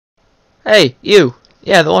Hey, you!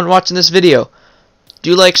 Yeah, the one watching this video.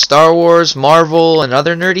 Do you like Star Wars, Marvel, and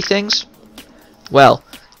other nerdy things? Well,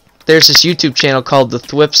 there's this YouTube channel called The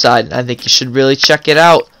Thwip Side, and I think you should really check it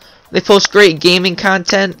out. They post great gaming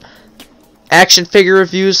content, action figure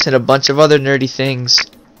reviews, and a bunch of other nerdy things.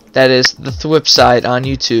 That is The Thwip Side on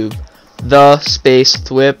YouTube. The space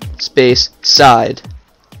Thwip space side.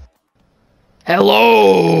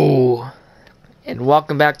 Hello! And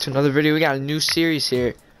welcome back to another video. We got a new series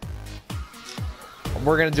here.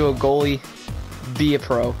 We're gonna do a goalie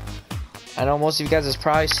BeAPro. I know most of you guys have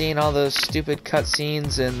probably seen all the stupid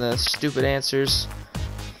cutscenes and the stupid answers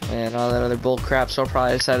and all that other bull crap, so I'll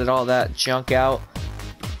probably decided all that junk out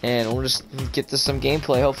and we'll just get to some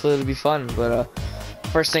gameplay. Hopefully it'll be fun. But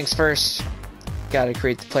first things first, gotta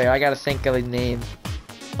create the player. I gotta think of a name.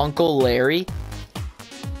 Uncle Larry?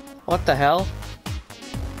 What the hell?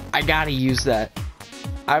 I gotta use that.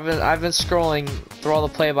 I've been scrolling through all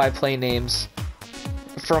the play-by-play names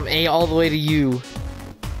from A all the way to U.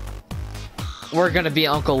 We're gonna be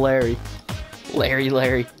Uncle Larry. Larry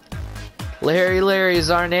is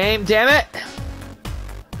our name, damn it!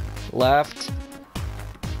 Left.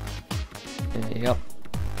 Yep.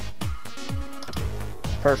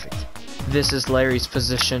 Perfect. This is Larry's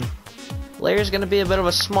position. Larry's gonna be a bit of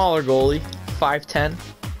a smaller goalie. 5'10".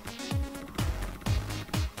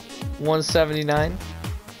 179.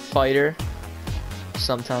 Fighter.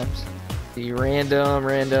 Sometimes. The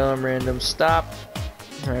random stop.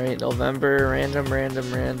 Alright, November,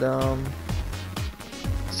 random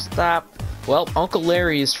stop. Well, Uncle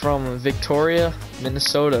Larry is from Victoria,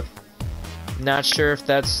 Minnesota. Not sure if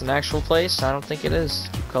that's an actual place. I don't think it is.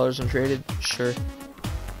 2 colors untraded. Sure.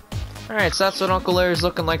 Alright, so that's what Uncle Larry's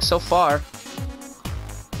looking like so far.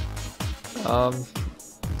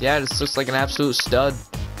 Yeah, this looks like an absolute stud.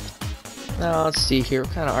 Now, let's see here.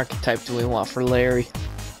 What kind of archetype do we want for Larry?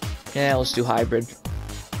 Yeah, let's do hybrid.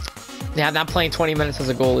 Yeah, I'm not playing 20 minutes as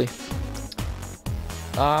a goalie.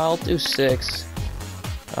 I'll do 6.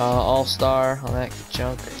 All-star, all that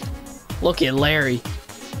junk. Look at Larry.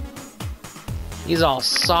 He's all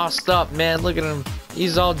sauced up, man. Look at him.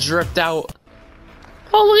 He's all dripped out.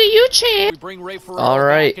 Oh, look at you, champ.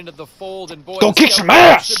 Alright. Go kick some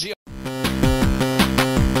ass!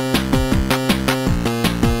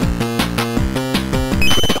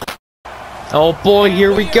 Oh boy,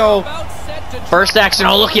 here we go. First action,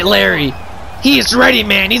 oh look at Larry. He is ready,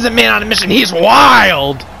 man. He's a man on a mission. He's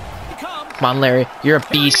wild. Come on, Larry. You're a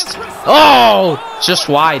beast. Oh, just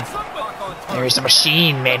wide. Larry's a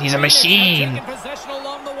machine, man. He's a machine.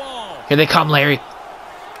 Here they come, Larry.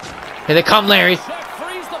 Here they come, Larry.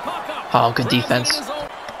 Oh, good defense.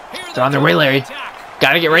 They're on their way, Larry.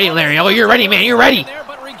 Gotta get ready, Larry. Oh, you're ready, man. You're ready.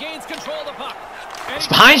 It's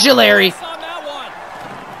behind you, Larry.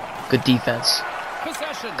 Good defense.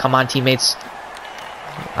 Come on, teammates.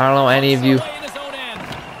 I don't know any of you.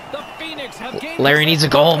 Larry needs a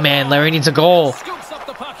goal, man. Larry needs a goal.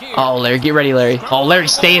 Oh, Larry, get ready, Larry. Oh, Larry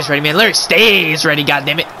stays ready, man. Larry stays ready,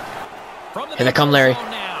 goddammit. Here they come, Larry.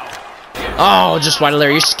 Oh, just wide of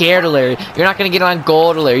Larry. You're scared of Larry. You're not going to get on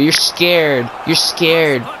goal to Larry. You're scared. You're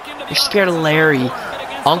scared. You're scared of Larry.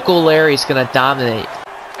 Uncle Larry's going to dominate.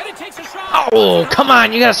 Oh, come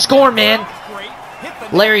on. You got to score, man.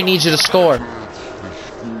 Larry needs you to score.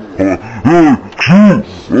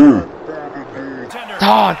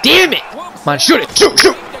 Oh, damn it! Come on, shoot it! Shoot!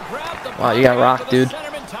 Wow, you got rocked, dude.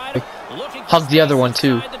 Hug the other one,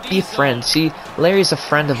 too. Be a friend. See, Larry's a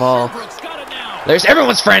friend of all. Larry's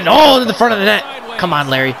everyone's friend! Oh, in the front of the net! Come on,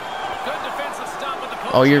 Larry.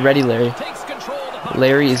 Oh, you're ready, Larry.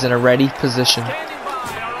 Larry is in a ready position.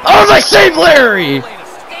 Oh, I saved Larry!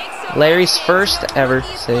 Larry's first ever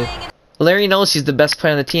save. Larry knows he's the best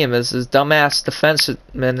player on the team. As his dumbass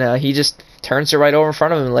defenseman, he just turns it right over in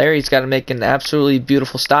front of him. Larry's got to make an absolutely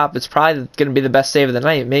beautiful stop. It's probably going to be the best save of the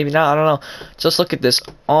night. Maybe not. I don't know. Just look at this.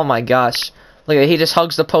 Oh my gosh. Look at it. He just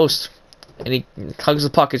hugs the post. And he hugs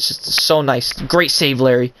the puck. It's just so nice. Great save,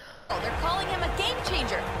 Larry. They're calling him a game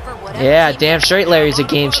changer for whatever. Yeah, damn straight Larry's a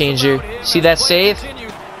game changer. See that save?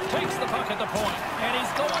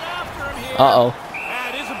 Uh-oh.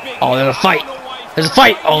 Oh, there's a fight. There's a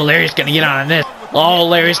fight! Oh, Larry's gonna get on this. Oh,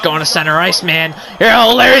 Larry's going to center ice, man. Here,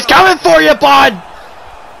 oh, Larry's coming for you, bud!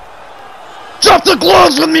 Drop the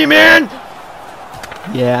gloves with me, man!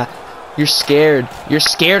 Yeah, you're scared. You're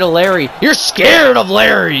scared of Larry. You're scared of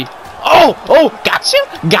Larry! Oh, got you!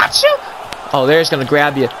 Got you! Oh, Larry's gonna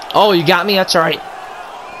grab you. Oh, you got me? That's alright.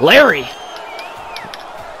 Larry!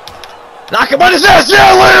 Knock him on his ass!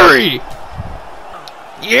 Yeah, Larry!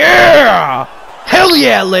 Yeah! Hell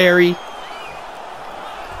yeah, Larry!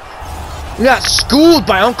 You got schooled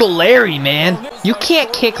by Uncle Larry, man. You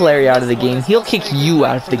can't kick Larry out of the game. He'll kick you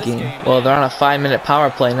out of the game. Well, they're on a 5-minute power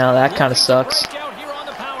play now. That kind of sucks.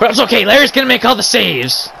 But it's okay. Larry's going to make all the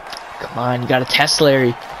saves. Come on, you got to test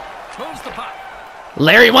Larry.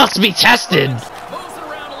 Larry wants to be tested.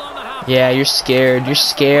 Yeah, you're scared. You're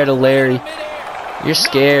scared of Larry. You're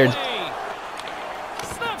scared.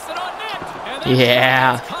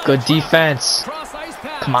 Yeah, good defense.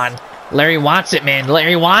 Come on. Larry wants it, man.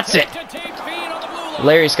 Larry wants it.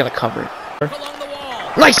 Larry's gonna cover it.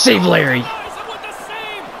 Nice save, Larry.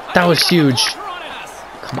 That was huge.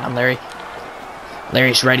 Come on, Larry.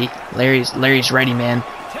 Larry's ready. Larry's ready, man.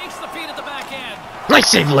 Nice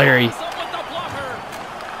save, Larry.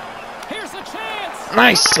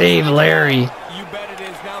 Nice save, Larry.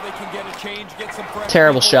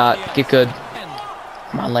 Terrible shot. Get good.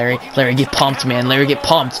 Come on, Larry. Larry, get pumped, man. Larry, get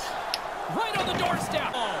pumped.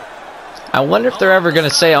 I wonder if they're ever going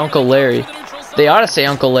to say Uncle Larry. They ought to say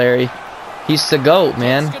Uncle Larry. He's the GOAT,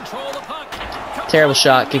 man. Terrible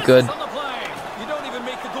shot. Get good.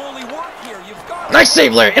 Nice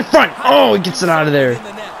save, Larry. In front. Oh, he gets it out of there.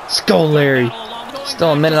 Let's go, Larry.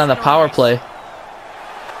 Still a minute on the power play.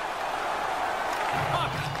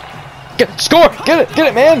 Score! Get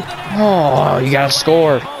it, man! Oh, you gotta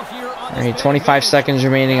score. Alright, 25 seconds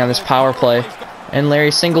remaining on this power play. And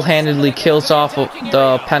Larry single-handedly kills off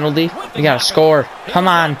the penalty. You gotta score. Come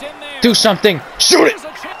on. Do something. Shoot it!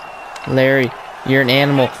 Larry, you're an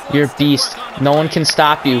animal. You're a beast. No one can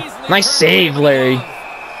stop you. Nice save, Larry. A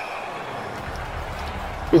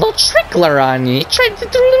little trickler on you. He tried to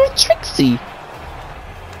do a little tricksy.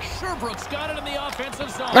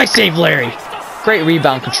 Nice save, Larry. Great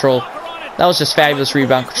rebound control. That was just fabulous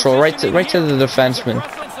rebound control. Right to the defenseman.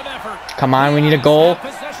 Come on, we need a goal.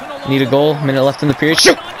 Need a goal. Minute left in the period.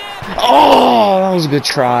 Shoot! Oh, that was a good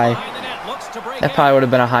try. That probably would have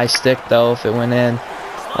been a high stick, though, if it went in.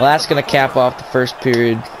 Well, that's going to cap off the first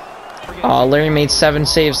period. Larry made 7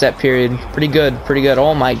 saves that period. Pretty good, pretty good.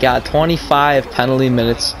 Oh, my God. 25 penalty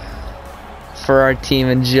minutes for our team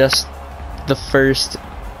in just the first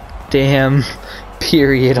damn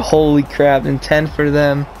period. Holy crap. And 10 for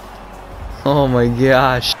them. Oh, my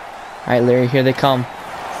gosh. All right, Larry, here they come.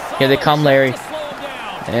 Here they come, Larry.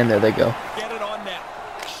 And there they go.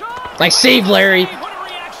 Nice save, Larry.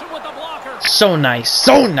 So nice,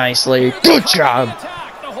 Larry. Good job.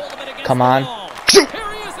 Come on. Shoot.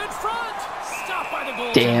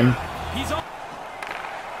 Damn.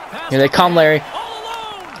 Here they come, Larry.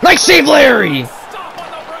 Nice save, Larry.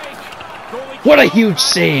 What a huge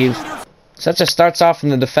save. So that just starts off in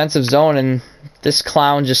the defensive zone, and this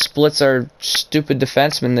clown just splits our stupid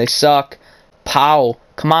defensemen. They suck. Pow.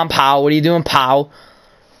 Come on, Pow. What are you doing, Pow?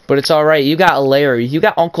 But it's alright. You got Larry. You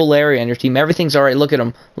got Uncle Larry on your team. Everything's alright. Look at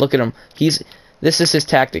him. Look at him. This is his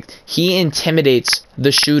tactic. He intimidates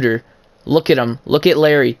the shooter. Look at him. Look at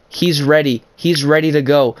Larry. He's ready. He's ready to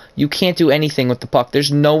go. You can't do anything with the puck.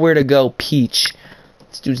 There's nowhere to go. Peach.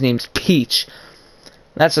 This dude's name's Peach.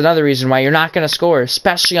 That's another reason why you're not going to score,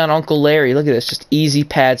 especially on Uncle Larry. Look at this. Just easy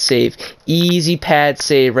pad save. Easy pad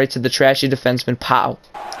save right to the trashy defenseman. Pow.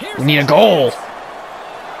 We need a goal.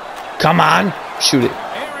 Come on. Shoot it.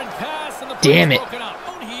 Damn it.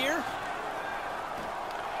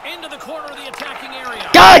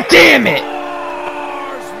 God damn it.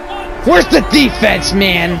 Where's the defense,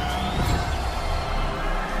 man?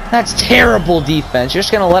 That's terrible defense. You're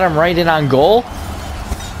just going to let him right in on goal?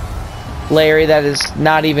 Larry, that is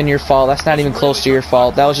not even your fault. That's not even close to your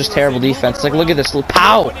fault. That was just terrible defense. Like, look at this.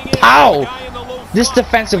 Pow! Pow! This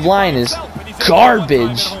defensive line is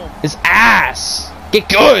garbage. It's ass. Get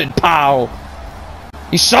good, Pow!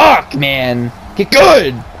 You suck, man. Get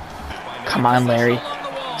good. Come on, Larry.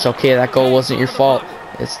 It's okay. That goal wasn't your fault.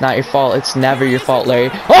 It's not your fault. It's never your fault, Larry.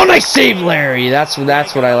 Oh, nice save, Larry. That's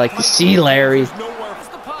what I like to see, Larry.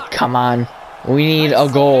 Come on. We need a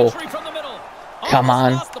goal. Come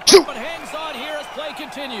on. Shoot.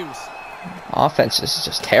 Offense is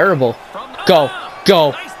just terrible. Go.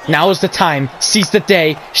 Go. Now is the time. Seize the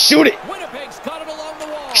day. Shoot it.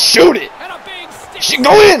 Shoot it.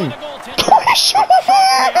 Go in.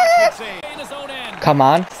 Come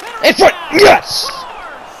on. In front. Yes.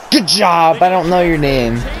 Good job. I don't know your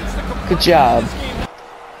name. Good job.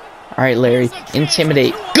 Alright, Larry.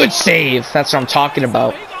 Intimidate. Good save. That's what I'm talking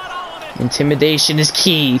about. Intimidation is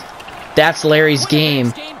key. That's Larry's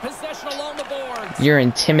game. You're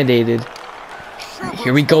intimidated.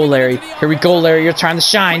 Here we go, Larry. Here we go, Larry. You're trying to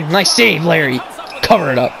shine. Nice save, Larry.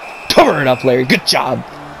 Cover it up. Cover it up, Larry. Good job.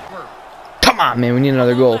 Come on, man. We need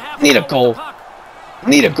another goal. Need a goal.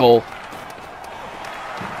 Need a goal.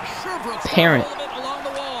 Parent.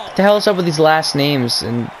 What the hell is up with these last names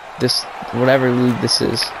and this, whatever league this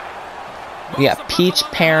is. We got Peach,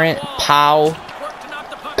 Parent, Pow.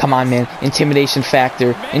 Come on, man. Intimidation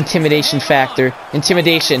Factor. Intimidation Factor.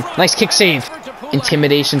 Intimidation. Nice kick save.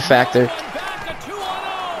 Intimidation Factor.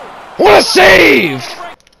 What a save!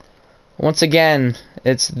 Once again,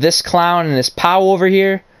 it's this clown and this Pow over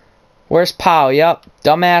here. Where's Pow? Yup.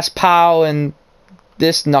 Dumbass Pow and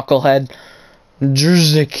this knucklehead.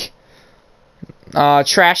 Drzik.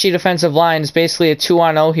 Trashy defensive line is basically a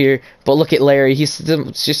 2-on-0 here. But look at Larry. He's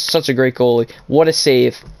just such a great goalie. What a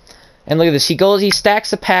save. And look at this. He stacks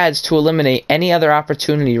the pads to eliminate any other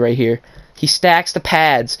opportunity right here. He stacks the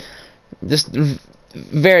pads. Just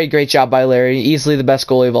very great job by Larry. Easily the best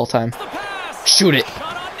goalie of all time. Shoot it.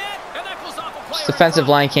 This defensive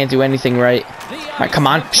line can't do anything right. Alright, come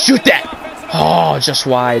on. Shoot that. Oh, just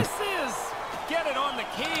wide.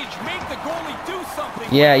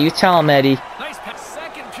 Yeah, you tell him, Eddie.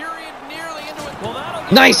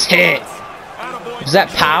 Nice hit. Is that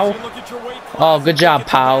Pow? Oh, good job,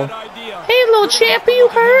 Pow. Hey, little champion, you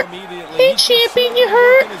hurt? Hey, champion, you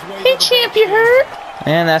hurt? Hey, champ, you hurt?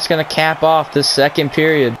 And that's going to cap off the second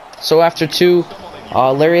period. So after 2,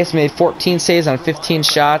 Larry has made 14 saves on 15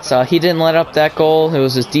 shots. He didn't let up that goal. It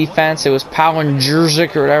was his defense. It was Pow and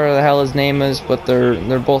Drzik or whatever the hell his name is, but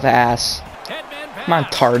they're both ass. Come on,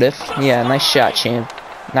 Tardif. Yeah, nice shot, champ.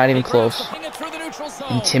 Not even close.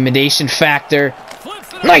 Intimidation Factor.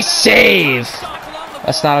 Nice save!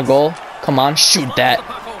 That's not a goal. Come on, shoot that.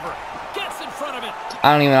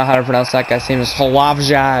 I don't even know how to pronounce that guy's name. It's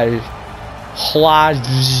Hlavjaj.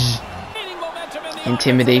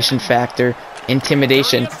 Intimidation Factor.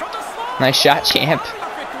 Intimidation. Nice shot, champ.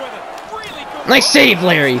 Nice save,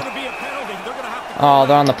 Larry. Oh,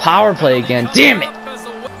 they're on the power play again. Damn it!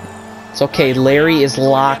 It's okay. Larry is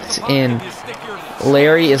locked in.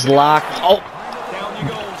 Larry is locked. Oh!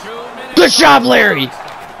 Good job, Larry!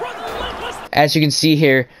 As you can see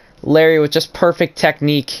here, Larry with just perfect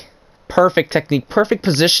technique. Perfect technique. Perfect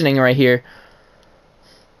positioning right here.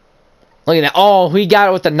 Look at that. Oh, he got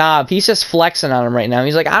it with the knob. He's just flexing on him right now.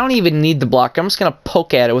 He's like, I don't even need the block. I'm just going to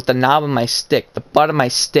poke at it with the knob of my stick. The butt of my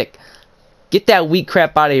stick. Get that weak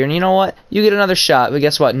crap out of here. And you know what? You get another shot. But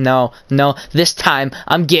guess what? No. No. This time,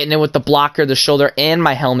 I'm getting it with the blocker, the shoulder, and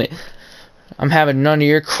my helmet. I'm having none of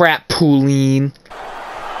your crap, Pauline.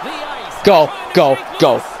 Go, go,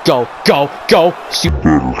 go, go, go, go. You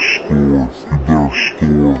better score.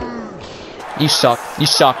 You suck. You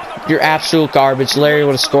suck. You're absolute garbage. Larry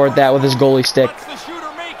would have scored that with his goalie stick.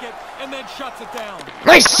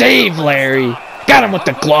 Nice save, Larry. Got him with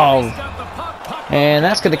the glove. And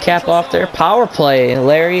that's going to cap off their power play.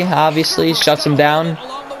 Larry obviously shuts him down.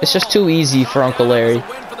 It's just too easy for Uncle Larry.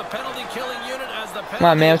 Come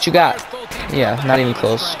on, man. What you got? Yeah, not even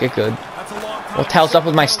close. Get good. What the hell's up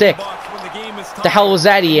with my stick? What the hell was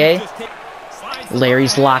that, EA?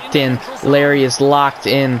 Larry's locked in. Larry is locked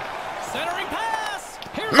in.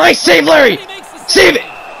 Nice save, Larry! Save it!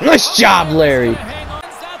 Nice job, Larry!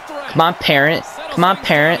 Come on, Parent. Come on,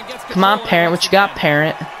 Parent. Come on, Parent. What you got,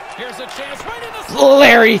 Parent?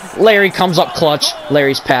 Larry comes up clutch.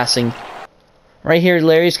 Larry's passing. Right here,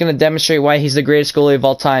 Larry's going to demonstrate why he's the greatest goalie of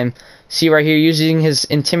all time. See right here, using his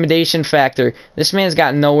intimidation factor. This man's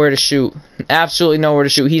got nowhere to shoot. Absolutely nowhere to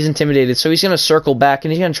shoot. He's intimidated. So he's going to circle back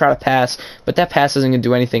and he's going to try to pass. But that pass isn't going to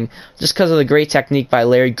do anything. Just because of the great technique by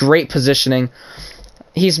Larry. Great positioning.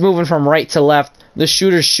 He's moving from right to left. The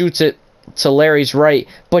shooter shoots it to Larry's right.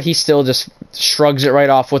 But he still just shrugs it right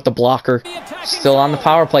off with the blocker. Still on the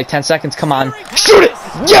power play. 10 seconds. Come on. Shoot it!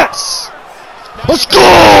 Yes! Let's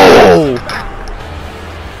go!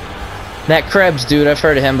 That Krebs dude, I've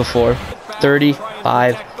heard of him before.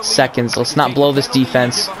 35 seconds. Let's not blow this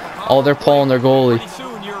defense. Oh, they're pulling their goalie.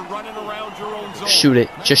 Shoot it.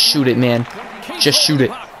 Just shoot it, man. Just shoot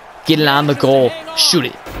it. Get it on the goal. Shoot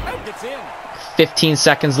it. 15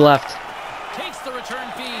 seconds left.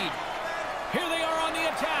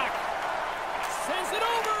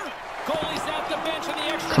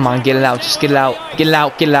 Come on, get it out. Just get it out. Get it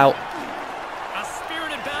out. Get it out.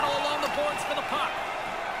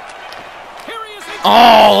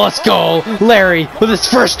 Oh, let's go! Larry with his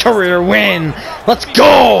first career win! Let's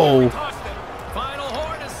go!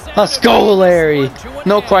 Let's go, Larry!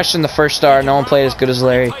 No question the first star. No one played as good as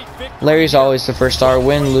Larry. Larry's always the first star.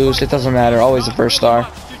 Win, lose, it doesn't matter. Always the first star.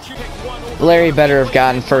 Larry better have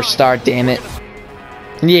gotten first star, damn it.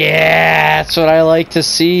 Yeah, that's what I like to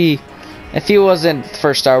see. If he wasn't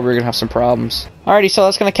first star, we were going to have some problems. Alrighty, so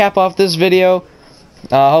that's going to cap off this video.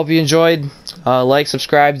 Hope you enjoyed. Like,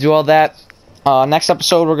 subscribe, do all that. Next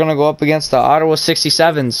episode, we're going to go up against the Ottawa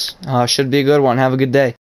 67s. Should be a good one. Have a good day.